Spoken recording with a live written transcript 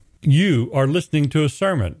You are listening to a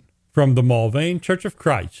sermon from the Mulvane Church of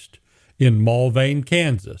Christ in Mulvane,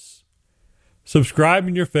 Kansas. Subscribe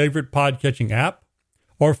in your favorite podcatching app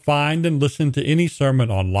or find and listen to any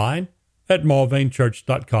sermon online at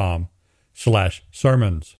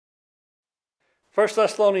mulvanechurch.com/sermons. 1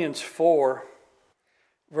 Thessalonians 4,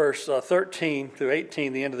 verse 13 through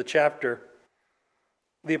 18, the end of the chapter,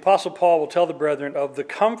 the Apostle Paul will tell the brethren of the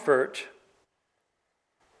comfort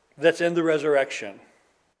that's in the resurrection.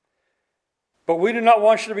 But we do not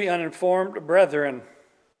want you to be uninformed, brethren,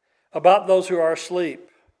 about those who are asleep,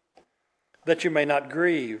 that you may not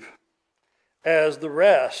grieve, as the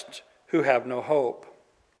rest who have no hope.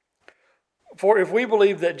 For if we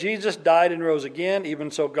believe that Jesus died and rose again,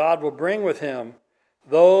 even so God will bring with him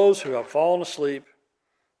those who have fallen asleep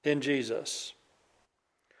in Jesus.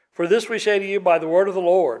 For this we say to you by the word of the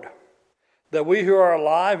Lord, that we who are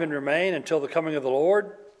alive and remain until the coming of the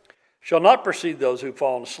Lord shall not precede those who have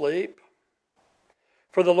fallen asleep.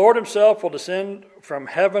 For the Lord himself will descend from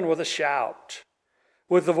heaven with a shout,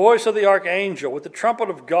 with the voice of the archangel, with the trumpet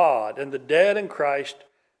of God, and the dead in Christ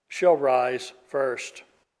shall rise first.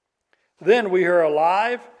 Then we who are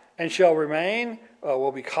alive and shall remain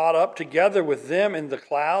will be caught up together with them in the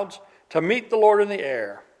clouds to meet the Lord in the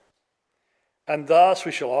air. And thus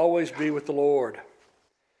we shall always be with the Lord.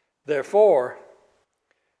 Therefore,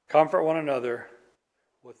 comfort one another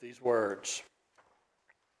with these words.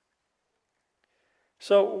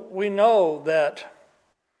 So we know that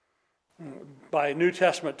by New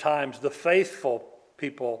Testament times, the faithful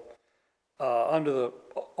people under the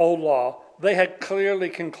old law, they had clearly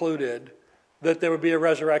concluded that there would be a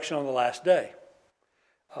resurrection on the last day.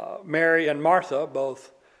 Mary and Martha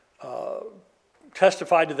both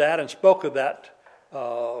testified to that and spoke of that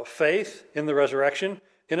faith in the resurrection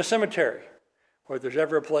in a cemetery. Or if there's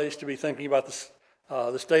ever a place to be thinking about the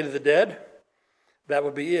state of the dead, that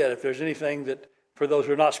would be it. If there's anything that, for those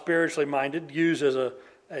who are not spiritually minded, use as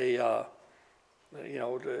as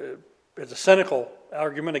a cynical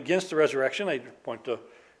argument against the resurrection, they point to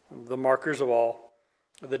the markers of all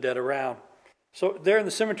the dead around. So there in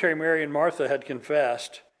the cemetery, Mary and Martha had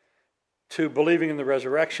confessed to believing in the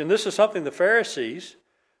resurrection. This is something the Pharisees,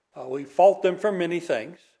 we fault them for many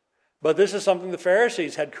things, but this is something the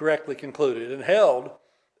Pharisees had correctly concluded and held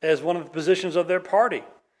as one of the positions of their party,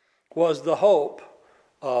 was the hope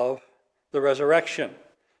of the resurrection.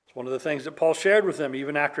 It's one of the things that Paul shared with them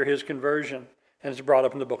even after his conversion, and it's brought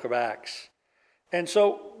up in the book of Acts. And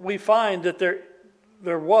so we find that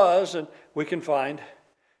there was, and we can find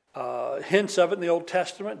hints of it in the Old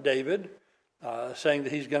Testament. David saying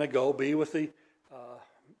that he's going to go be with the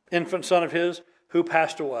infant son of his who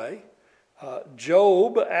passed away.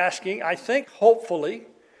 Job asking, I think, hopefully,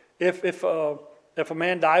 if a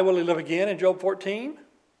man die, will he live again in Job 14?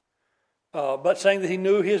 But saying that he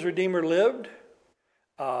knew his Redeemer lived.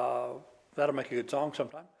 That'll make a good song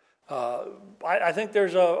sometime. I think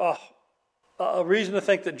there's a reason to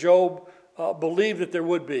think that Job believed that there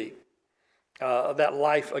would be that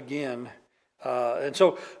life again. And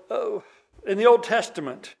so in the Old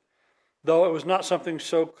Testament, though it was not something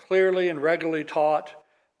so clearly and regularly taught,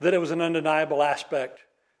 that it was an undeniable aspect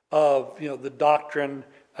of the doctrine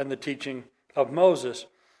and the teaching of Moses.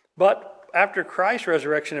 But after Christ's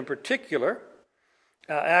resurrection in particular,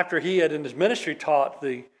 after he had in his ministry taught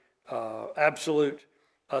the absolute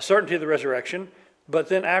certainty of the resurrection, but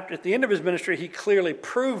then at the end of his ministry, he clearly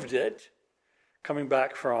proved it, coming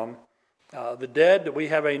back from the dead, that we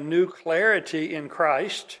have a new clarity in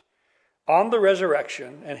Christ on the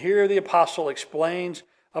resurrection. And here the apostle explains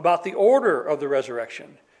about the order of the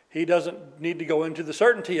resurrection. He doesn't need to go into the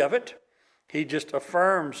certainty of it. He just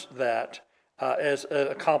affirms that as an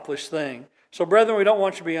accomplished thing. So, brethren, we don't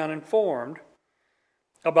want you to be uninformed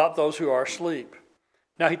about those who are asleep.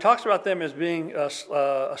 Now, he talks about them as being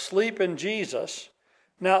asleep in Jesus.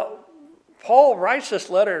 Now, Paul writes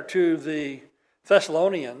this letter to the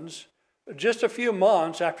Thessalonians just a few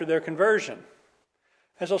months after their conversion.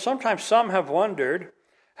 And so sometimes some have wondered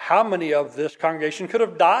how many of this congregation could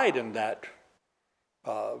have died in that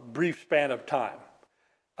brief span of time.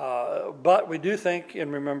 But we do think,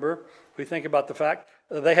 and remember, we think about the fact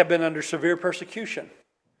that they have been under severe persecution.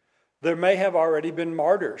 There may have already been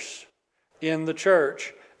martyrs in the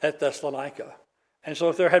church at Thessalonica. And so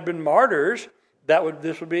if there had been martyrs,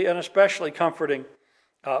 this would be an especially comforting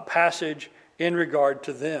passage in regard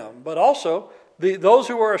to them. But also, those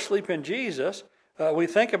who were asleep in Jesus, we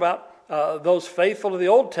think about those faithful to the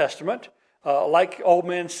Old Testament, like old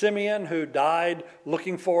man Simeon, who died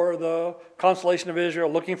looking for the consolation of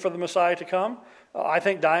Israel, looking for the Messiah to come. I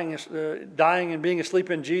think dying and being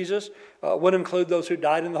asleep in Jesus would include those who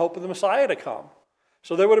died in the hope of the Messiah to come.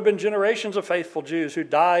 So there would have been generations of faithful Jews who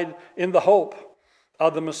died in the hope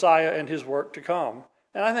of the Messiah and his work to come.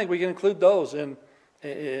 And I think we can include those in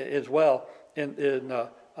as well, in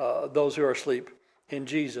those who are asleep in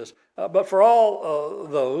Jesus. But for all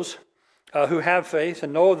those who have faith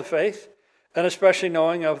and know of the faith, and especially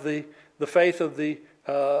knowing of the faith of the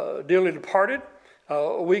dearly departed,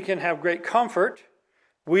 we can have great comfort.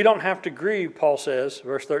 We don't have to grieve, Paul says,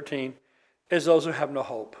 verse 13, as those who have no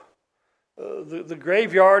hope. The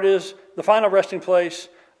graveyard is the final resting place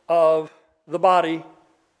of the body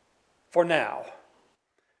for now.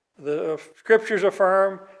 The Scriptures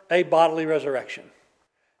affirm a bodily resurrection.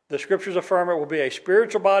 The Scriptures affirm it will be a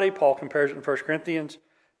spiritual body. Paul compares it in 1 Corinthians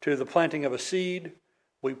to the planting of a seed.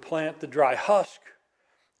 We plant the dry husk.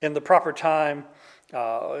 In the proper time,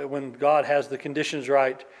 when God has the conditions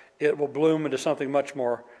right, it will bloom into something much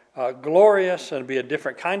more glorious and be a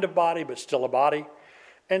different kind of body, but still a body.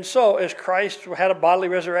 And so, as Christ had a bodily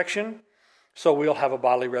resurrection, so we'll have a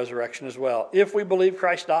bodily resurrection as well, if we believe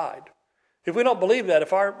Christ died. If we don't believe that,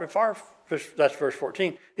 if our that's verse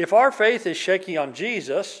 14, if our faith is shaky on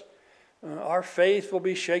Jesus, our faith will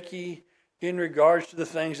be shaky in regards to the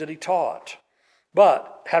things that he taught.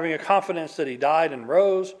 But having a confidence that he died and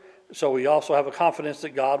rose, so we also have a confidence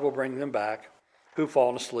that God will bring them back who've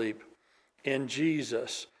fallen asleep in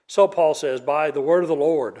Jesus. So Paul says, by the word of the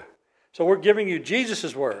Lord. So we're giving you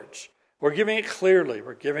Jesus' words. We're giving it clearly.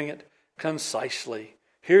 We're giving it concisely.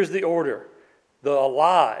 Here's the order. The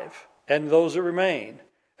alive and those that remain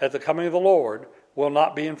at the coming of the Lord will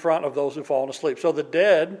not be in front of those who've fallen asleep. So the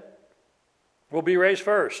dead will be raised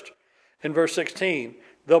first. In verse 16,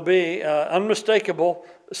 there'll be unmistakable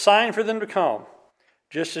sign for them to come.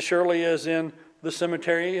 Just as surely as in the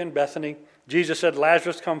cemetery in Bethany, Jesus said,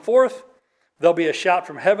 Lazarus, come forth. There'll be a shout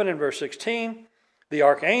from heaven in verse 16. The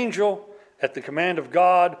archangel, at the command of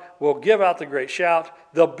God, will give out the great shout.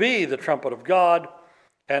 There'll be the trumpet of God,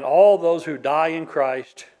 and all those who die in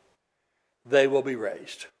Christ, they will be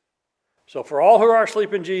raised. So for all who are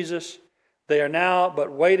asleep in Jesus, they are now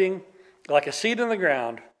but waiting like a seed in the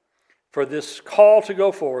ground for this call to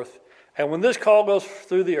go forth. And when this call goes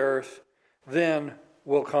through the earth, then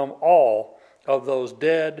will come all of those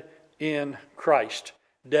dead in Christ,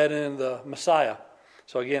 dead in the Messiah.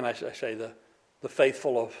 So again, I say the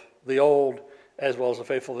faithful of the old as well as the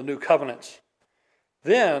faithful of the new covenants.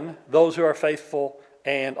 Then those who are faithful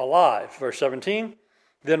and alive. Verse 17,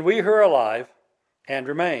 then we who are alive and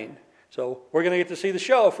remain. So we're going to get to see the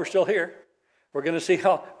show if we're still here. We're going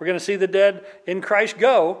to see the dead in Christ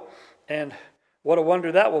go, and what a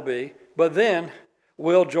wonder that will be. But then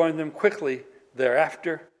we'll join them quickly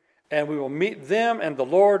thereafter, and we will meet them and the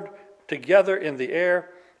Lord together in the air,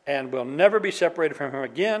 and we'll never be separated from him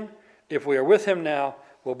again. If we are with him now,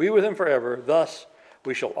 we'll be with him forever. Thus,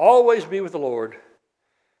 we shall always be with the Lord.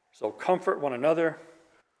 So comfort one another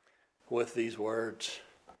with these words.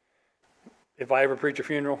 If I ever preach a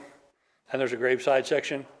funeral and there's a graveside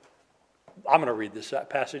section, I'm going to read this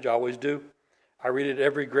passage. I always do. I read it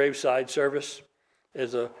every graveside service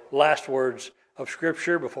as the last words of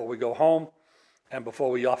Scripture before we go home and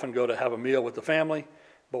before we often go to have a meal with the family.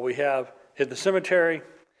 But we have in the cemetery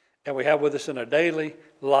and we have with us in our daily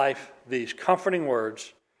life these comforting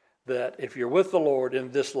words that if you're with the Lord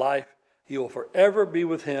in this life, you will forever be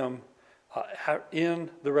with him in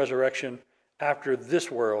the resurrection after this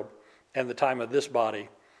world and the time of this body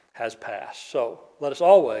has passed. So let us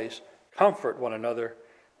always comfort one another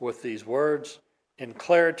with these words in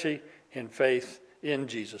clarity, in faith, in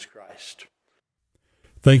Jesus Christ.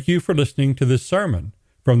 Thank you for listening to this sermon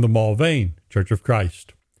from the Mulvane Church of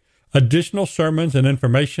Christ. Additional sermons and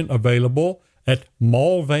information available at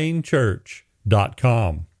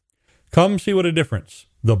mulvanechurch.com. Come see what a difference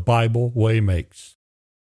the Bible way makes.